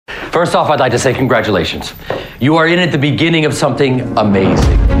First off, I'd like to say congratulations. You are in at the beginning of something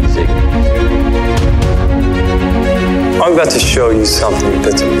amazing. I'm about to show you something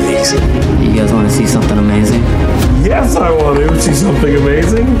that's amazing. You guys want to see something amazing? Yes, I want to see something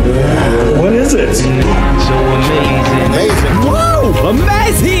amazing. What is it? So amazing. Whoa!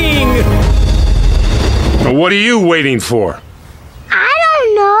 Amazing! What are you waiting for? I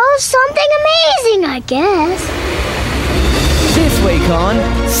don't know. Something amazing, I guess. This week on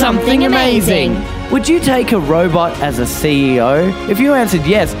Something Amazing. Would you take a robot as a CEO? If you answered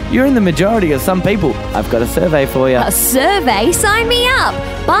yes, you're in the majority of some people. I've got a survey for you. A survey? Sign me up.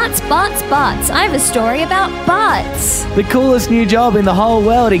 Butts. I have a story about butts. The coolest new job in the whole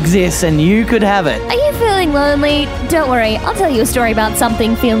world exists and you could have it. Are you feeling lonely? Don't worry, I'll tell you a story about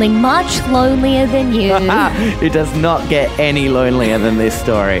something feeling much lonelier than you. It does not get any lonelier than this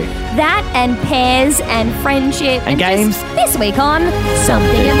story. That and pairs and friendship and games. This week on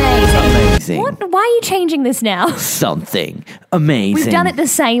Something Amazing. What? Why are you changing this now? Something amazing. We've done it the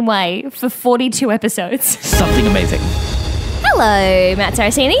same way for 42 episodes. Something amazing. Hello, Matt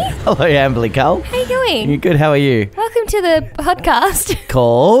Saraceni. Hello, Amberly Cole. How are you going? You're good, how are you? Welcome to the podcast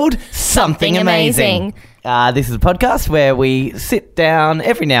called Something Amazing. This is a podcast where we sit down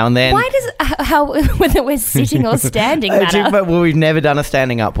every now and then. Why does whether we're sitting or standing matter? Well, we've never done a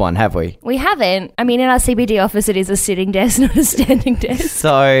standing up one, have we? We haven't. I mean, in our CBD office, it is a sitting desk, not a standing desk.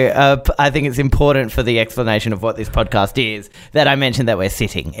 So I think it's important for the explanation of what this podcast is that I mentioned that we're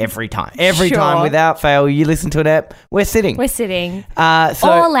sitting every time. Every time, without fail, you listen to an app, we're sitting.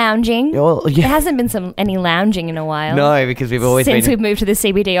 Or lounging. Yeah. There hasn't been any lounging in a while. No, because we've always since we've moved to the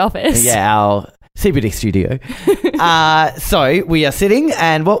CBD office. Yeah, our CBD studio. So we are sitting,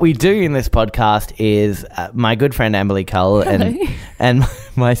 and what we do in this podcast is my good friend Amberly Cull and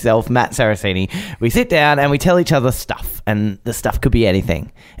myself, Matt Saraceni, we sit down and we tell each other stuff, and the stuff could be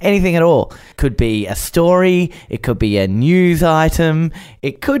anything at all. Could be a story, it could be a news item,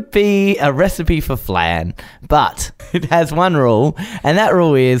 it could be a recipe for flan, but it has one rule, and that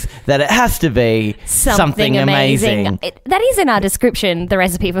rule is that it has to be something amazing. That is in our description, the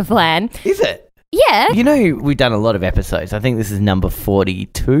recipe for flan. Is it? Yeah. You know, we've done a lot of episodes. I think this is number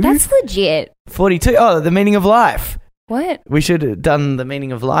 42. That's legit. 42. Oh, the meaning of life. What? We should have done the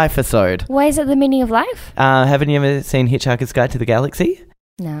meaning of life episode. Why is it the meaning of life? Haven't you ever seen Hitchhiker's Guide to the Galaxy?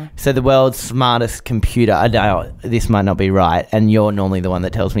 No. So the world's smartest computer, I know this might not be right, and you're normally the one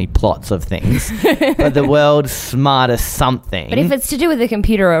that tells me plots of things, but the world's smartest something. But if it's to do with a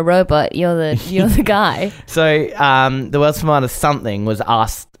computer or a robot, you're the guy. So the world's smartest something was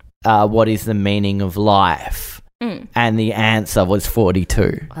asked, what is the meaning of life? And the answer was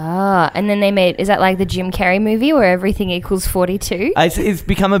 42. And then they made, is that like the Jim Carrey movie where everything equals 42? It's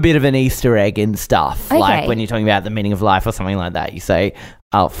become a bit of an Easter egg and stuff. Okay. Like when you're talking about the meaning of life or something like that, you say,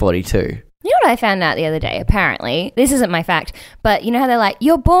 42. You know what I found out the other day, apparently? This isn't my fact, but you know how they're like,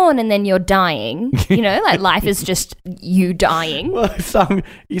 you're born and then you're dying? You know, like life is just you dying. Well, some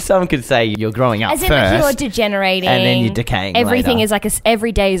could say you're growing up first. As in like you're degenerating. And then you're decaying Everything later. is like,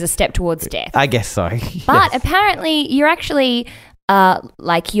 every day is a step towards death. I guess so. But apparently you're actually...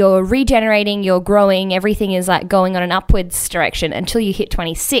 like you're regenerating, you're growing, everything is like going on an upwards direction until you hit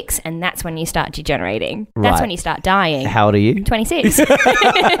 26, and that's when you start degenerating. That's when you start dying. How old are you? 26.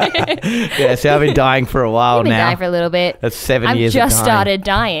 Yeah, so I've been dying for a while now. You've been dying for a little bit. That's 7 years I've of just started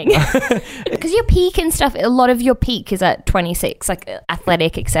dying. Because your peak and stuff, a lot of your peak is at 26, like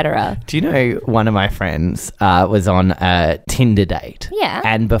athletic, etc. Do you know one of my friends was on a Tinder date? Yeah,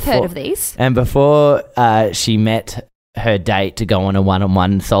 and before, heard of these. And before she met her date to go on a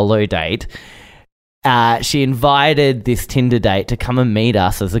one-on-one solo date, she invited this Tinder date to come and meet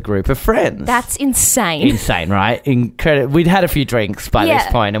us as a group of friends. That's insane. Insane, right? Incredible. We'd had a few drinks by this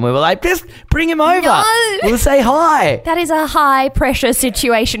point, and we were like, just bring him over. No. We'll say hi. That is a high-pressure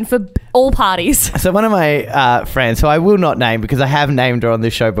situation for all parties. So one of my friends, who I will not name because I have named her on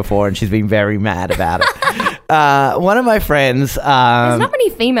this show before and she's been very mad about it. One of my friends... There's not many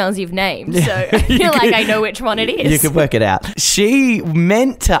females you've named, so I feel like I know which one it is. You can work it out. She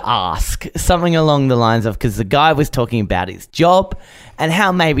meant to ask something along the lines of, because the guy was talking about his job and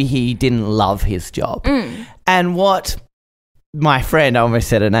how maybe he didn't love his job. And what my friend, I almost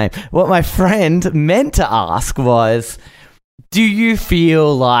said her name, what my friend meant to ask was, do you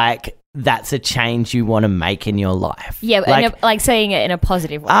feel like that's a change you want to make in your life? Yeah, like saying it in a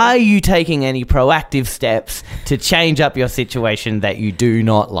positive way. Are you taking any proactive steps to change up your situation that you do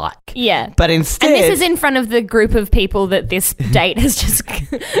not like? Yeah. But instead... And this is in front of the group of people that this date has just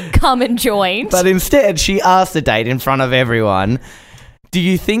come and joined. But instead, she asked the date in front of everyone, Do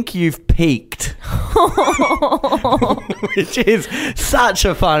you think you've peaked? Which is such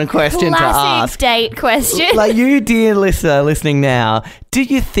a fun question to ask. Classic date question. Like you, dear listener, listening now, do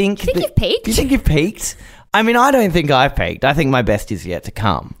you think you've peaked? Do you think you've peaked? I mean, I don't think I've peaked. I think my best is yet to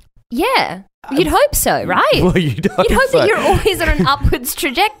come. Yeah. You'd hope so, right? Well, you'd hope that you're always on an upwards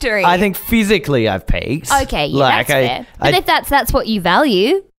trajectory. I think physically I've peaked. Okay, yeah, that's fair. But if that's what you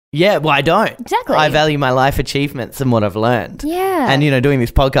value... Yeah, well, I don't. Exactly. I value my life achievements and what I've learned. Yeah. And, doing this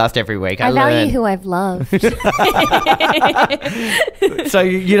podcast every week, I value learn. who I've loved. So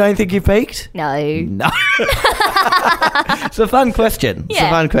you don't think you've peaked? No. It's a fun question. Yeah. It's a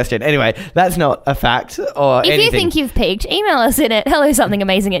fun question. Anyway, that's not a fact or anything. If you think you've peaked, email us in at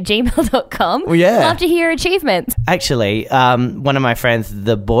hellosomethingамazing@gmail.com. Well, yeah. Love to hear achievements. Actually, one of my friends,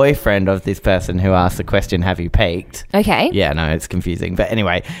 the boyfriend of this person who asked the question, have you peaked? Okay. Yeah, no, it's confusing. But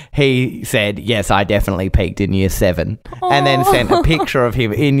anyway, he said, yes, I definitely peaked in year 7. And then sent a picture of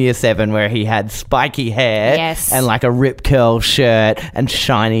him in year 7 where he had spiky hair and like a rip curl shirt and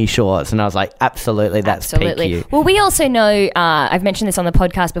shiny shorts. And I was like, absolutely, that's peak you. Well, we also know, I've mentioned this on the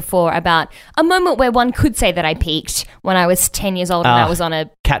podcast before, about a moment where one could say that I peaked when I was 10 years old and I was on a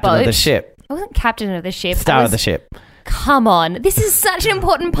captain boat. of the ship. I wasn't captain of the ship. Star of the ship. Come on. This is such an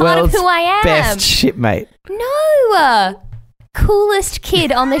important part of who I am. Best shipmate. No. Coolest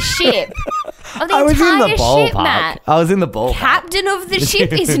kid on the ship. Of the I was in the entire ballpark. ship, Matt. I was in the ballpark. Captain of the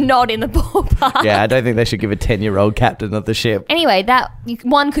ship is not in the ballpark. Yeah, I don't think they should give a 10-year-old captain of the ship. Anyway,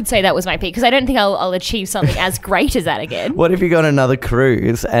 one could say that was my peak because I don't think I'll achieve something as great as that again. What if you go on another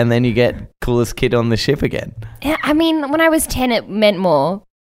cruise and then you get coolest kid on the ship again? Yeah, I mean, when I was 10, it meant more.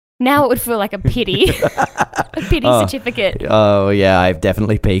 Now it would feel like a pity. A pity certificate. Oh, yeah, I've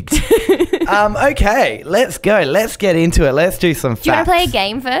definitely peaked. Okay, let's go. Let's get into it. Let's do some facts. Do you want to play a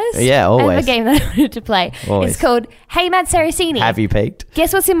game first? Yeah, always. I have a game that I wanted to play. Always. It's called Hey Matt Saracini. Have you peaked?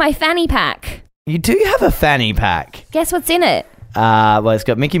 Guess what's in my fanny pack? You do have a fanny pack. Guess what's in it? Well, it's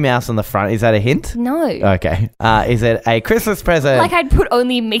got Mickey Mouse on the front. Is that a hint? No. Okay. Is it a Christmas present? Like I'd put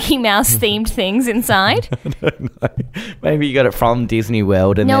only Mickey Mouse themed things inside? I don't know. Maybe you got it from Disney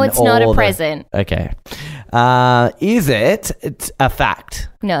World. And No, then it's not a all present. Okay. Is it a fact?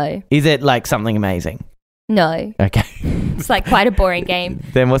 No. Is it like something amazing? No. Okay. It's like quite a boring game.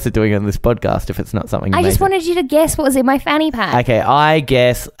 Then what's it doing on this podcast if it's not something I amazing? just wanted you to guess what was in my fanny pack. Okay, I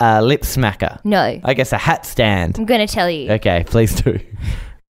guess a lip smacker. No. I guess a hat stand. I'm going to tell you. Okay, please do.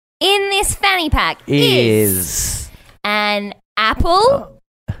 In this fanny pack is an apple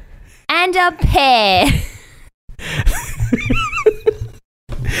and a pear.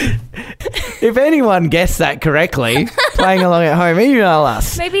 If anyone guessed that correctly, playing along at home, email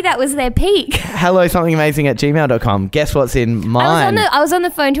us. Maybe that was their peak. hellosomethingamazing@gmail.com. Guess what's in mine? I was on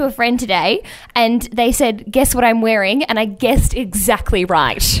the phone to a friend today and they said, guess what I'm wearing? And I guessed exactly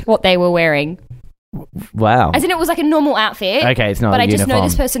right what they were wearing. Wow. As in it was like a normal outfit. Okay, it's not But a I just know uniform.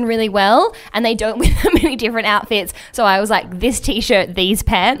 this person really well and they don't wear that many different outfits. So I was like, this t-shirt, these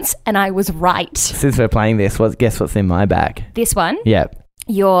pants, and I was right. Since we're playing this, guess what's in my bag? This one? Yeah.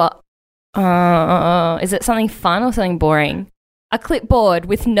 Is it something fun or something boring? A clipboard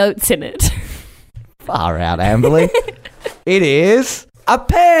with notes in it. Far out, Amberly. It is a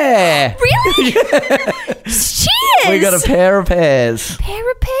pear. Really? Cheers! We got a pair of pears.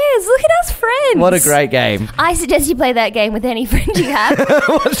 Pair of pears. Look at us friends. What a great game. I suggest you play that game with any friend you have.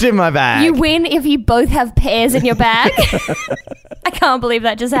 What's in my bag? You win if you both have pears in your bag. I can't believe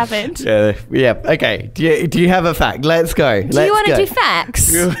that just happened. Yeah. Okay. Do you have a fact? Let's go. Do you want to do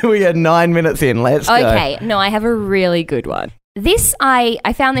facts? We are 9 minutes in. Let's go. Okay. No, I have a really good one.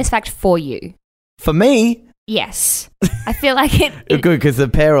 I found this fact for you. For me? Yes. I feel like it Good, because the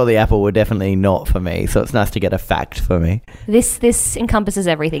pear or the apple were definitely not for me. So it's nice to get a fact for me. This encompasses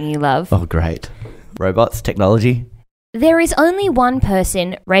everything you love. Oh, great. Robots, technology. There is only one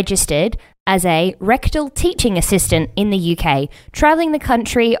person registered as a rectal teaching assistant in the UK, travelling the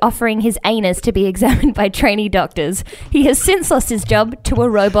country offering his anus to be examined by trainee doctors. He has since lost his job to a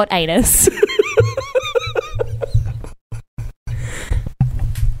robot anus.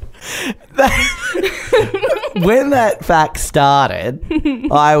 When that fact started,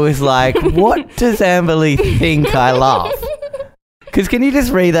 I was like, what does Amberly think I love? Because can you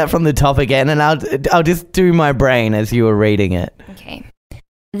just read that from the top again, and I'll just do my brain as you were reading it. Okay.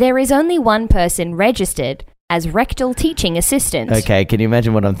 There is only one person registered as rectal teaching assistant. Okay, can you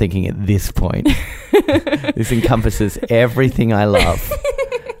imagine what I'm thinking at this point? This encompasses everything I love.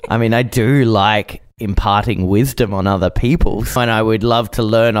 I mean, I do like imparting wisdom on other people. And I would love to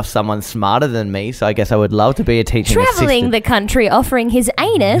learn off someone smarter than me, so I guess I would love to be a teaching Traveling assistant. the country, offering his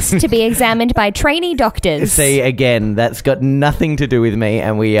anus to be examined by trainee doctors. See, again, that's got nothing to do with me,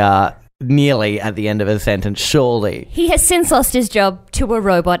 and we are nearly at the end of a sentence, surely. He has since lost his job to a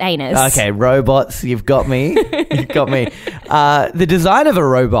robot anus. Okay, robots, you've got me. You've got me. The design of a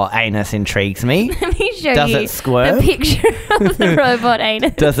robot anus intrigues me. Let me show Does you it squirm? the picture of the robot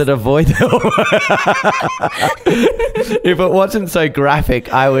anus. Does it avoid If it wasn't so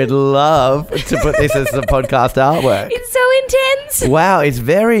graphic, I would love to put this as the podcast artwork. It's so intense. Wow, it's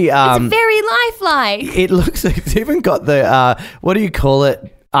very... It's very lifelike. it looks... It's even got the... what do you call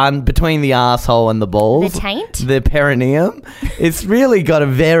it? Between the asshole and the balls. The taint? The perineum. It's really got a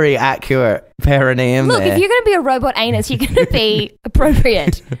very accurate perineum Look, there. if you're going to be a robot anus, you're going to be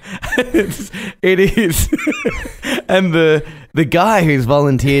appropriate. It is. And the guy who's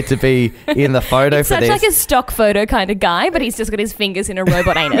volunteered to be in the photo It's for such this. like a stock photo kind of guy, but he's just got his fingers in a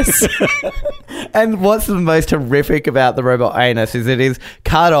robot anus. And what's the most horrific about the robot anus is it is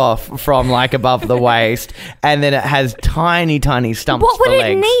cut off from like above the waist, and then it has tiny, tiny stumps What would for it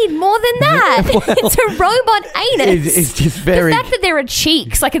legs. need more than that? It's a robot anus. It's just very... The fact that there are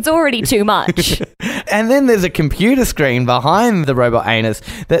cheeks, like it's already too much. And then there's a computer screen behind the robot anus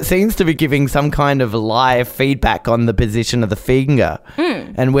that seems to be giving some kind of live feedback on the position of the finger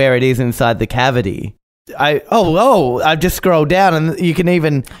and where it is inside the cavity. I've just scrolled down and you can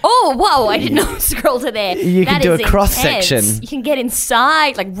even... Oh, whoa, I did not scroll to there. You can That do is a cross intense. section. You can get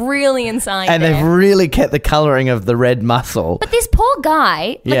inside, like really inside And there. they've really kept the colouring of the red muscle. But this poor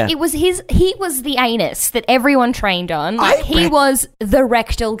guy, like Yeah. it was he was the anus that everyone trained on. Like he was the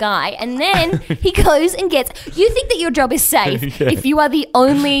rectal guy. And then he goes and gets, you think that your job is safe if you are the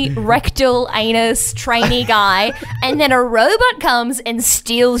only rectal anus trainee guy and then a robot comes and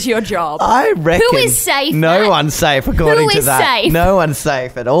steals your job. I reckon... Who is safe, No Matt? one's safe, according Who to is that. safe? No one's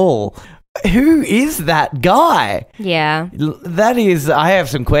safe at all. Who is that guy? Yeah. That is... I have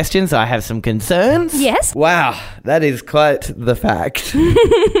some questions. I have some concerns. Yes. Wow, that is quite the fact.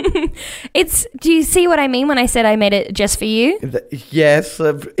 Do you see what I mean when I said I made it just for you? Yes,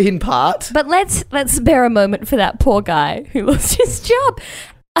 in part. But let's bear a moment for that poor guy who lost his job.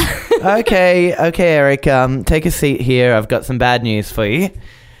 Okay, Eric, take a seat here. I've got some bad news for you.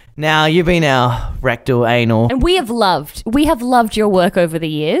 Now, you've been our rectal anal. And we have loved your work over the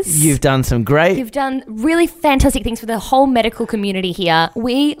years. You've done some great... You've done really fantastic things for the whole medical community here.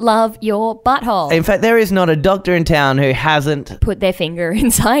 We love your butthole. In fact, there is not a doctor in town who hasn't... Put their finger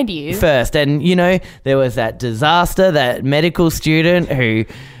inside you. First, and you know, there was that disaster, that medical student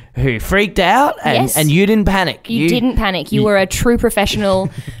who freaked out, and, Yes. and you didn't panic. You didn't panic. You were a true professional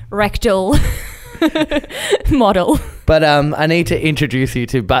rectal model. But I need to introduce you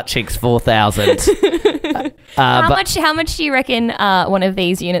to Butt Cheeks 4000. How much do you reckon one of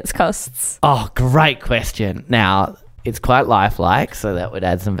these units costs? Oh, great question. Now, it's quite lifelike, so that would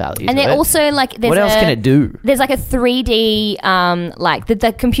add some value And to they're it. also like, What else can it do? There's like a 3D, like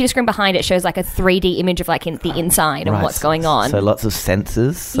the computer screen behind it shows like a 3D image of like the inside and Right, what's going on. So lots of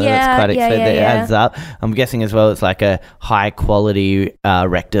sensors. So Yeah, that's quite yeah, exciting. yeah, It yeah. adds up. I'm guessing as well it's like a high quality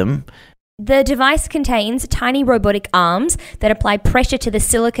rectum. The device contains tiny robotic arms that apply pressure to the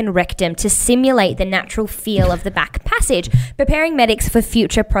silicon rectum to simulate the natural feel of the back passage, preparing medics for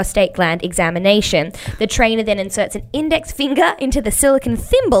future prostate gland examination. The trainer then inserts an index finger into the silicon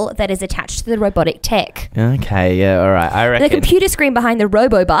thimble that is attached to the robotic tech. Okay, yeah, all right. I reckon. The computer screen behind the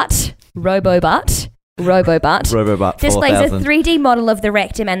Robobut Robobut displays a 4000. 3D model of the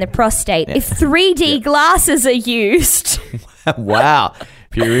rectum and the prostate. If 3D glasses are used, Wow.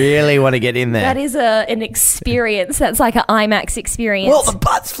 If you really want to get in there. that is an experience. That's like an IMAX experience. Well, the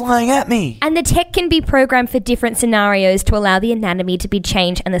butt's flying at me. And the tech can be programmed for different scenarios to allow the anatomy to be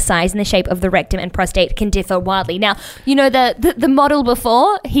changed, and the size and the shape of the rectum and prostate can differ wildly. Now, you know, the model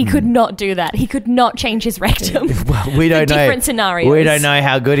before, he could not do that. He could not change his rectum. Well, we don't know. Different scenarios. We don't know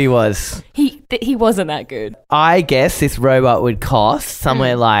how good he was. He wasn't that good. I guess this robot would cost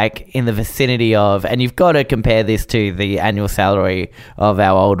somewhere like in the vicinity of, and you've got to compare this to the annual salary of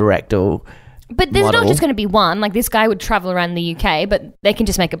our old rectal. But there's model. not just going to be one. Like, this guy would travel around the UK, but they can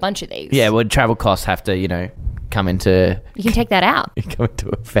just make a bunch of these. Yeah, well, travel costs have to, you know, come into You can take that out.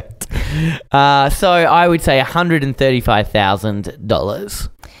 effect. So I would say $135,000.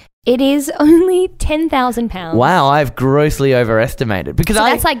 It is only £10,000. Wow, I've grossly overestimated because So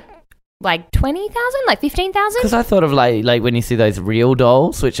that's like 20,000, like 15,000. because I thought of like when you see those real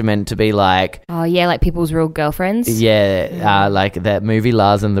dolls, which are meant to be like Oh yeah, like people's real girlfriends. like that movie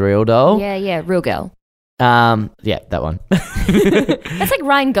Lars and the Real Doll. Yeah, real girl. Yeah, that one. That's like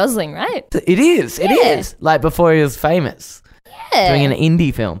Ryan Gosling, right? It is. Like before he was famous. Yeah. Doing an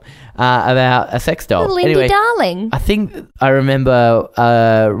indie film about a sex doll. Little indie darling. I think I remember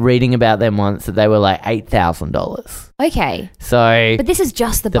reading about them once that they were like $8,000. Okay. So, but this is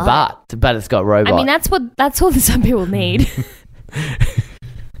just the butt, but it's got robot. I mean, that's all that some people need.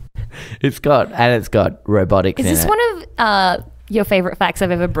 It's got robotics in it. Is this one of your favorite facts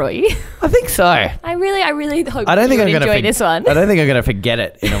I've ever brought you? I think so. I really hope I don't think you I'm would gonna enjoy this one. I don't think I'm going to forget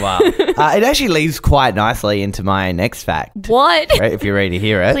it in a while. It actually leads quite nicely into my next fact. What? Right, if you're ready to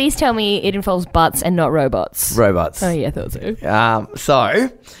hear it. Please tell me it involves butts and not robots. Robots. Oh, yeah, I thought so. So,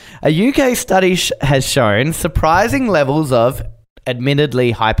 a UK study has shown surprising levels of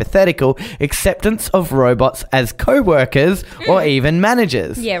admittedly hypothetical acceptance of robots as co-workers or even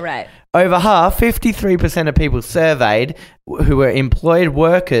managers. Yeah, right. Over half, 53% of people surveyed who were employed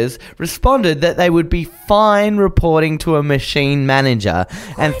workers responded that they would be fine reporting to a machine manager.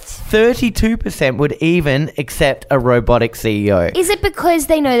 And 32% would even accept a robotic CEO. Is it because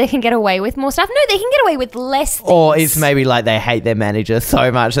they know they can get away with more stuff? No, they can get away with less things. Or it's maybe like they hate their manager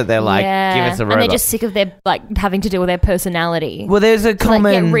so much that they're like, give us a robot. And they're just sick of their having to deal with their personality. Well, there's a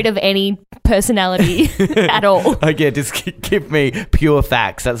common... get rid of any personality at all. Okay, just give me pure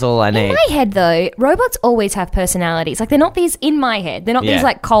facts. That's all I need. In my head, though, robots always have personalities. Like, they're not these in my head. They're not these,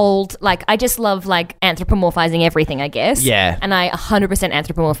 like, cold... Like, I just love, like, anthropomorphizing everything, I guess. Yeah. And I 100%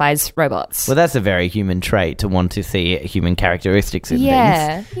 anthropomorphize robots. Well, that's a very human trait to want to see human characteristics in things.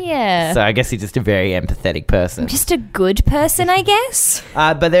 Yeah. So I guess you're just a very empathetic person. Just a good person, I guess.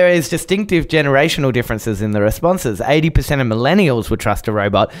 But there is distinctive generational differences in the responses. 80% of millennials would trust a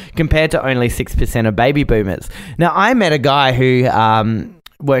robot compared to only 6% of baby boomers. Now, I met a guy who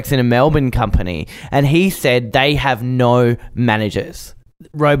works in a Melbourne company, and he said they have no managers.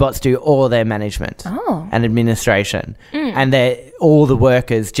 Robots do all their management and administration, and all the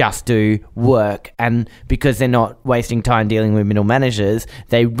workers just do work. And because they're not wasting time dealing with middle managers,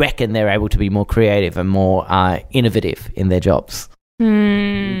 they reckon they're able to be more creative and more innovative in their jobs.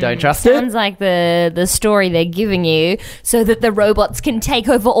 Don't trust it? Sounds like the story they're giving you so that the robots can take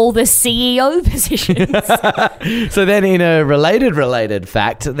over all the CEO positions. So then in a related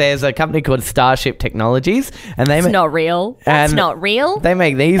fact, there's a company called Starship Technologies, and It's not real. That's not real. They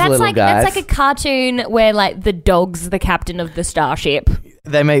make these little guys. That's like a cartoon where like the dog's the captain of the starship.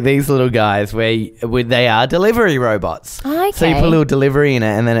 They make these little guys where they are delivery robots. Okay. So you put a little delivery in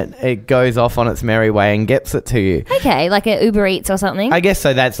it, and then it goes off on its merry way and gets it to you. Okay, like a Uber Eats or something. I guess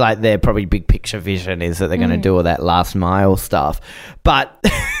so. That's like their probably big picture vision is that they're going to do all that last mile stuff. But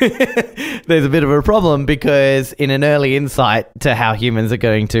there's a bit of a problem because in an early insight to how humans are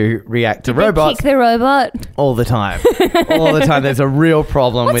going to react to robots. Kick the robot. All the time. All the time. There's a real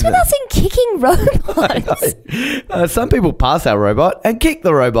problem What's with us in kicking robots? Some people pass our robot and kick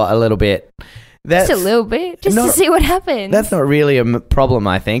the robot a little bit. Just a little bit, just to see what happens. That's not really a problem,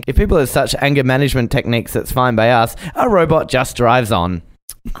 I think. If people have such anger management techniques, that's fine by us. Our robot just drives on.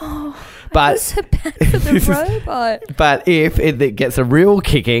 Oh, but that's so bad for the robot. But if it gets a real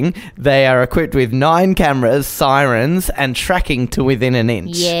kicking, they are equipped with 9 cameras, sirens, and tracking to within an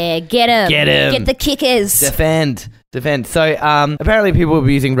inch. Yeah, get them. Get the kickers. Defend. So, apparently people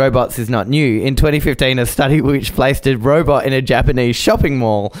abusing robots is not new. In 2015, a study which placed a robot in a Japanese shopping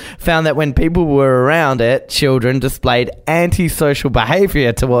mall found that when people were around it, children displayed antisocial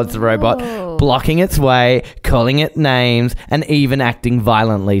behavior towards the robot, blocking its way, calling it names, and even acting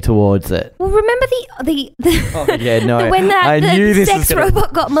violently towards it. Well, remember when the sex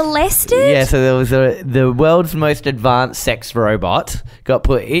robot got molested? Yeah, so there was the world's most advanced sex robot got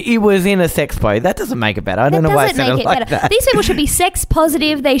put. It was in a sex play. That doesn't make it better. I don't know why I said it like that. These people should be sex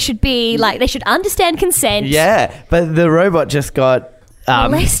positive. They should be they should understand consent. Yeah, but the robot just got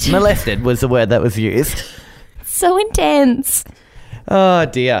molested was the word that was used. So intense. Oh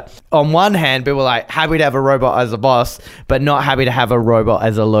dear. On one hand, people are like happy to have a robot as a boss, but not happy to have a robot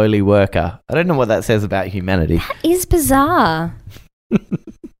as a lowly worker. I don't know what that says about humanity. That is bizarre.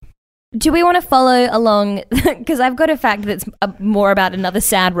 Do we want to follow along? Because I've got a fact that's more about another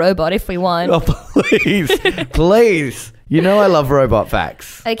sad robot if we want. Oh, please. Please. You know I love robot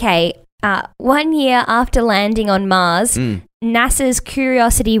facts. Okay. 1 year after landing on Mars, NASA's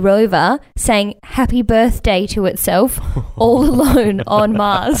Curiosity rover sang happy birthday to itself all alone on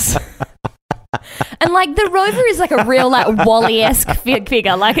Mars. And like the rover is like a real like Wall-E-esque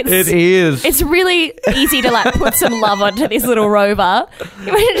figure. Like it is. It's really easy to like put some love onto this little rover.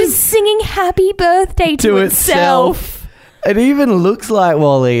 Imagine just singing happy birthday to itself. It even looks like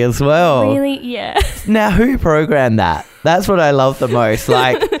Wall-E as well. Really? Yeah. Now, who programmed that? That's what I love the most.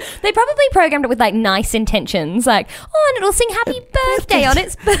 Like, They probably programmed it with like nice intentions, like, oh, and it'll sing happy birthday on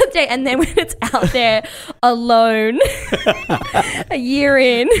its birthday. And then when it's out there alone a year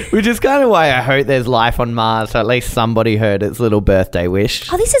in. which is kind of why I hope there's life on Mars, so at least somebody heard its little birthday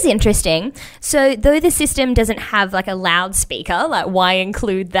wish. Oh, this is interesting. So though the system doesn't have like a loudspeaker, like why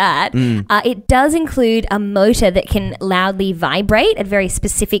include that? It does include a motor that can loudly vibrate at very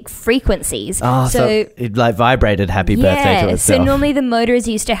specific frequencies. Oh, so it like vibrated happy birthday to itself. So normally the motor is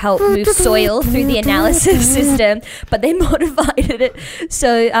used to help move soil through the analysis system, but they modified it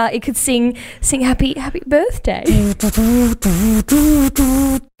so it could sing happy birthday.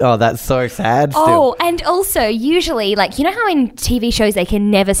 Oh, that's so sad still. Oh, and also usually, like, you know how in TV shows they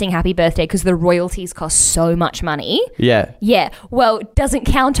can never sing happy birthday because the royalties cost so much money? Yeah. Yeah. Well, it doesn't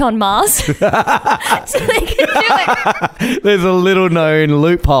count on Mars. So they can do it. There's a little known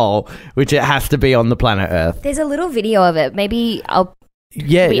loophole, which it has to be on the planet Earth. There's a little video of it. Maybe I'll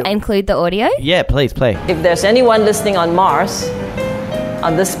Yeah. include the audio. Yeah, please play. If there's anyone listening on Mars,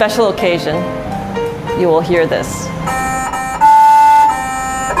 on this special occasion, you will hear this.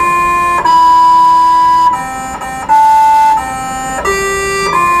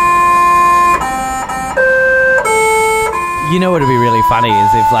 You know what would be really funny is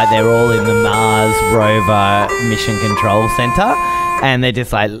if like they're all in the Mars rover mission control center and they're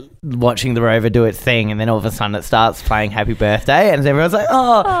just like watching the rover do its thing, and then all of a sudden it starts playing happy birthday and everyone's like,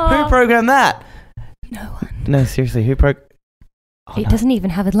 oh, who programmed that? No one. No, seriously, who It doesn't even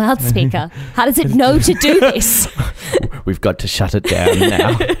have a loudspeaker. How does it know to do this? We've got to shut it down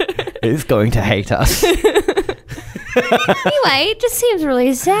now. It's going to hate us. Anyway, it just seems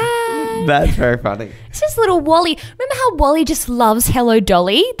really sad. That's very funny. It's just little Wally. Remember how Wally just loves Hello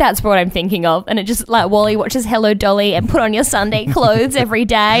Dolly? That's what I'm thinking of. And it just like Wally watches Hello Dolly and put on your Sunday clothes every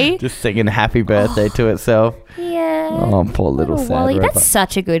day. Just singing happy birthday to itself. Yeah. Oh, poor little sad Wally. robot. That's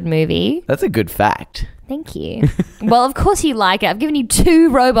such a good movie. That's a good fact. Thank you. Well, of course you like it. I've given you 2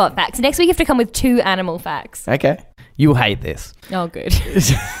 robot facts. Next week you have to come with 2 animal facts. Okay. You'll hate this. Oh, good.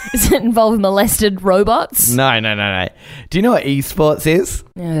 Does it involve molested robots? No. Do you know what esports is?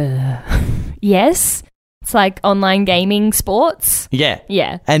 Yes. It's like online gaming sports. Yeah.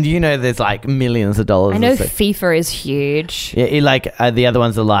 Yeah. And you know there's like millions of dollars. I know FIFA is huge. Yeah, the other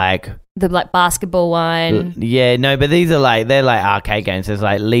ones are like... The like basketball one. Yeah, no, but these are like, they're like arcade games. There's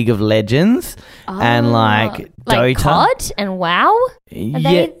like League of Legends and like Dota. COD and WoW?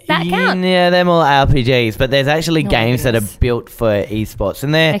 That count? Yeah, they're more RPGs, but there's actually games that are built for esports.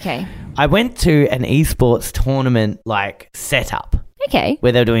 And they're... Okay. I went to an esports tournament like setup. Okay.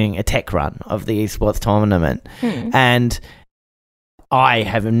 Where they're doing a tech run of the esports tournament. And I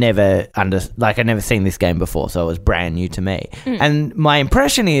have never I've never seen this game before, so it was brand new to me. And my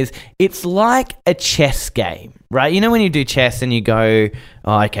impression is it's like a chess game, right? You know when you do chess and you go,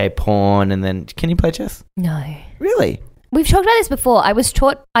 oh, okay, pawn, and then can you play chess? No. Really? We've talked about this before. I was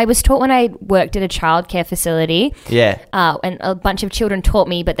taught when I worked at a childcare facility. Yeah. And a bunch of children taught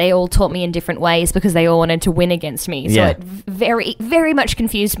me, but they all taught me in different ways because they all wanted to win against me. So it very, very much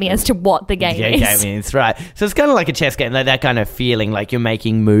confused me as to what the game is. Yeah, game is, right. So it's kind of like a chess game, like that kind of feeling like you're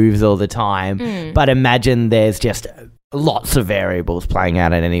making moves all the time. But imagine there's just lots of variables playing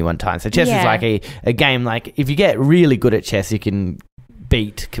out at any one time. So chess is like a game, like if you get really good at chess, you can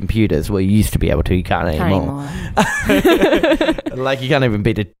beat computers. Well, you used to be able to. You can't anymore. Like you can't even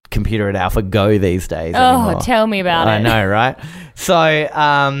beat a computer at AlphaGo these days anymore. Oh, tell me about it. I know, right? So,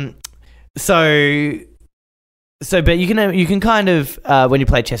 but you can kind of when you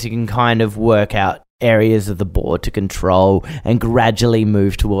play chess, you can kind of work out areas of the board to control and gradually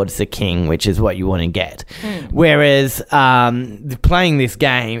move towards the king, which is what you want to get. Whereas playing this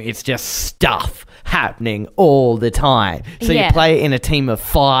game, it's just stuff happening all the time. So you play in a team of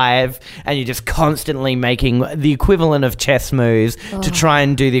 5 and you're just constantly making the equivalent of chess moves to try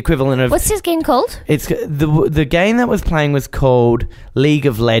and do the equivalent of... What's this game called? It's the game that was playing was called League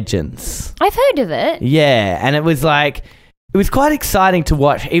of Legends. I've heard of it. Yeah, and it was like... It was quite exciting to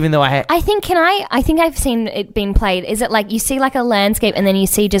watch, even though I think I've seen it being played. Is it like you see like a landscape and then you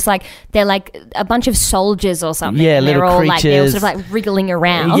see just like they're like a bunch of soldiers or something? Yeah, and little they're all creatures. like they're all sort of like wriggling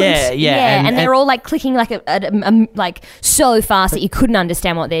around. Yeah, and they're all like clicking like like so fast that you couldn't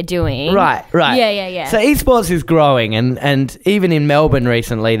understand what they're doing. Right. Yeah. So esports is growing, and even in Melbourne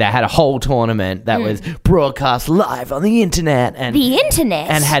recently, they had a whole tournament that was broadcast live on the internet and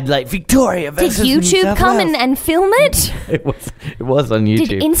had like Victoria versus Did YouTube New South come Wales. and film it? It was on YouTube.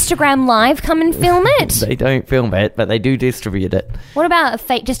 Did Instagram Live come and film it? They don't film it, but they do distribute it. What about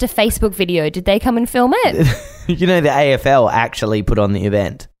just a Facebook video? Did they come and film it? You know, the AFL actually put on the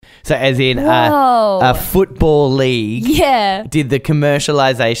event. So as in Whoa. a football league Yeah. did the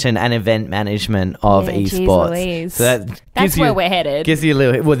commercialization and event management of Yeah, geez esports. Louise. So That's where we're headed. Gives you a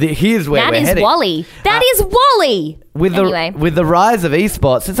little. Well, here's where That we're is heading. Wally. That is Wally. With Anyway. the rise of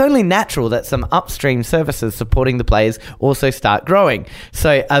esports, it's only natural that some upstream services supporting the players also start growing.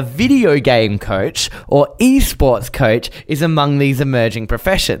 So a video game coach or esports coach is among these emerging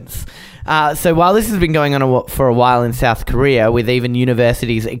professions. So while this has been going on for a while in South Korea, with even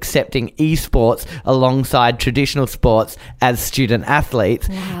universities accepting esports alongside traditional sports as student athletes,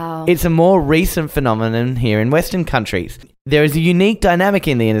 it's a more recent phenomenon here in Western countries. There is a unique dynamic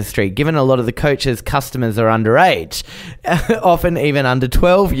in the industry, given a lot of the coaches' customers are underage, often even under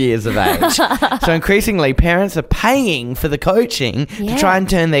 12 years of age. So increasingly, parents are paying for the coaching to try and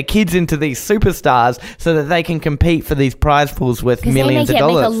turn their kids into these superstars so that they can compete for these prize pools worth millions of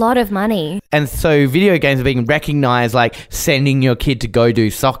dollars. They make a lot of money. And so video games are being recognised like sending your kid to go do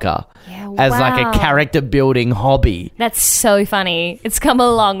soccer as like a character building hobby. That's so funny. It's come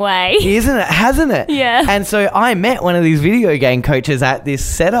a long way. Isn't it? Hasn't it? Yeah. And so I met one of these video game coaches at this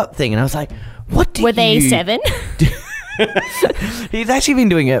setup thing and I was like, what do Were they 7? He's actually been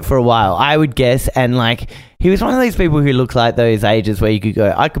doing it for a while, I would guess, and like he was one of those people who looked like those ages where you could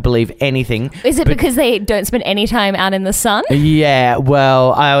go, I could believe anything. Is it because they don't spend any time out in the sun? Yeah,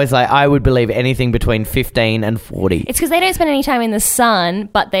 well, I would believe anything between 15 and 40. It's because they don't spend any time in the sun,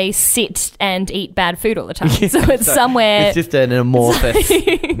 but they sit and eat bad food all the time. So it's somewhere. It's just an amorphous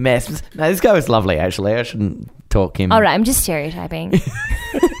mess. No, this guy was lovely, actually. I shouldn't talk him. All right, I'm just stereotyping.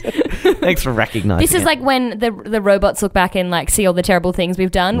 Thanks for recognising This is like when the robots look back and like see all the terrible things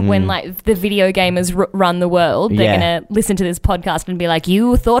we've done. When like the video gamers run the world, they're gonna listen to this podcast and be like,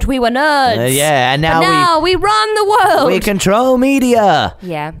 "You thought we were nerds, and now we run the world. We control media."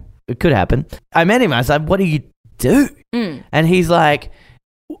 Yeah, it could happen. I met him. I was like, "What do you do?" And he's like,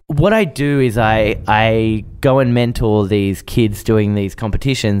 "What I do is I go and mentor these kids doing these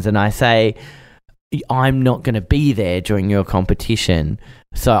competitions, and I say, I'm not going to be there during your competition,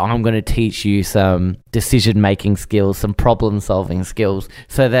 so I'm going to teach you some decision-making skills, some problem-solving skills,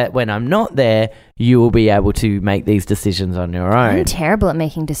 so that when I'm not there, you will be able to make these decisions on your own." I'm terrible at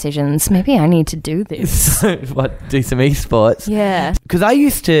making decisions. Maybe I need to do this. What, do some esports? Yeah. Because I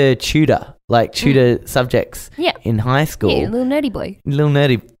used to tutor subjects in high school. Yeah, little nerdy boy. Little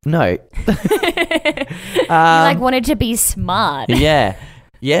nerdy, no. You wanted to be smart.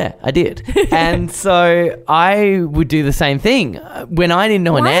 Yeah, I did. And so I would do the same thing when I didn't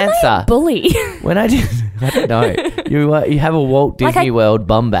know an answer. Am I a bully? When I don't know. You have a Walt Disney World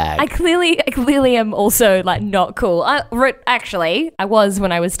bum bag. I clearly am also not cool. I was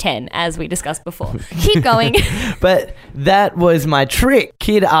when I was 10, as we discussed before. Keep going. But that was my trick.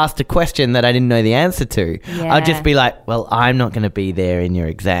 Kid asked a question that I didn't know the answer to. Yeah. I'd just be like, well, I'm not going to be there in your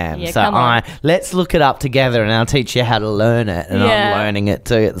exam. Yeah, so let's look it up together and I'll teach you how to learn it. And I'm learning it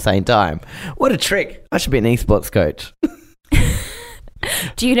too at the same time. What a trick. I should be an esports coach.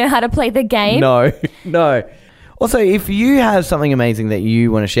 Do you know how to play the game? No. Also, if you have something amazing that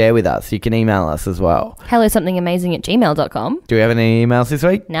you want to share with us, you can email us as well. hellosomethingamazing@gmail.com. Do we have any emails this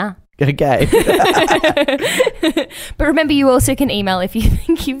week? Nah. Okay. But remember, you also can email if you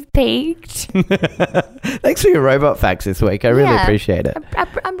think you've peaked. Thanks for your robot facts this week. I really appreciate it.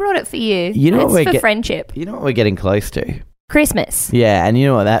 I brought it for you. You know it's for friendship. You know what we're getting close to? Christmas. Yeah, and you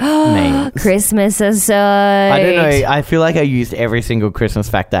know what that means. Christmas aside. I don't know. I feel like I used every single Christmas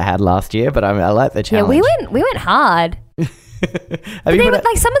fact I had last year, but I like the challenge. Yeah, we went hard. Some of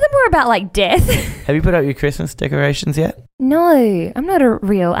them were about death. Have you put up your Christmas decorations yet? No, I'm not a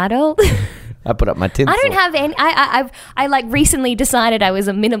real adult. I put up my tinsel. I don't have any. I recently decided I was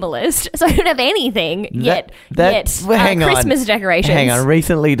a minimalist, so I don't have anything yet. Well, hang on. Christmas decorations. Hang on.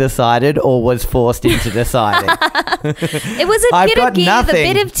 Recently decided or was forced into deciding? It was a bit of give, a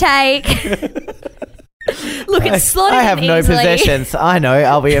bit of take. Look, it's slotted I have no easily. possessions. I know.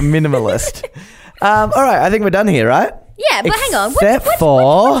 I'll be a minimalist. All right. I think we're done here, right? Yeah, but hang on. Except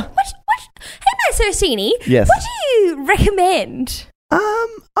for... Hey, Matt Sorosini. Yes. What do you recommend?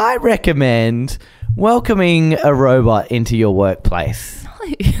 I recommend welcoming a robot into your workplace. No,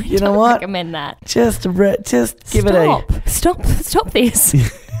 you know what? Recommend that. Just give it a... Stop this.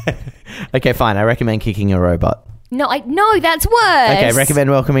 Okay, fine. I recommend kicking a robot. No, that's worse. Okay,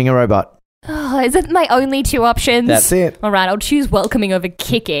 recommend welcoming a robot. Oh, is that my only two options? That's it. All right, I'll choose welcoming over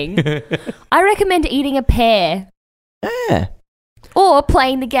kicking. I recommend eating a pear. Yeah. Or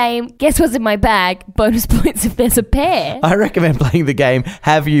playing the game, guess what's in my bag? Bonus points if there's a pear. I recommend playing the game,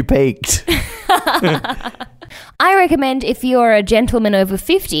 Have You Peaked? I recommend if you're a gentleman over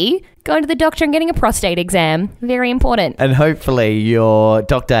 50, going to the doctor and getting a prostate exam. Very important. And hopefully your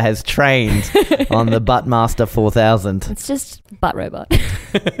doctor has trained on the Buttmaster 4000. It's just butt robot.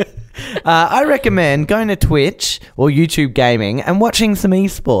 I recommend going to Twitch or YouTube Gaming and watching some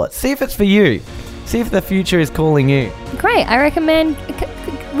esports. See if it's for you. See if the future is calling you. Great. I recommend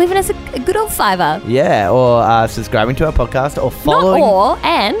leaving us a good old $5. Yeah, or subscribing to our podcast, or following,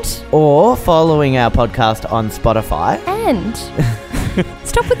 or following our podcast on Spotify. And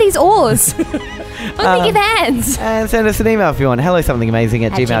stop with these oars. Only give hands. And send us an email if you want.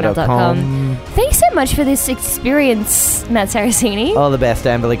 hellosomethingamazing@gmail.com. Thanks so much for this experience, Matt Saraceni. All the best,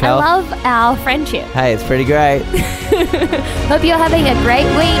 Amberly Cole. I love our friendship. Hey, it's pretty great. Hope you're having a great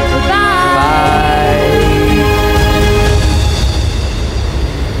week. Bye. Bye.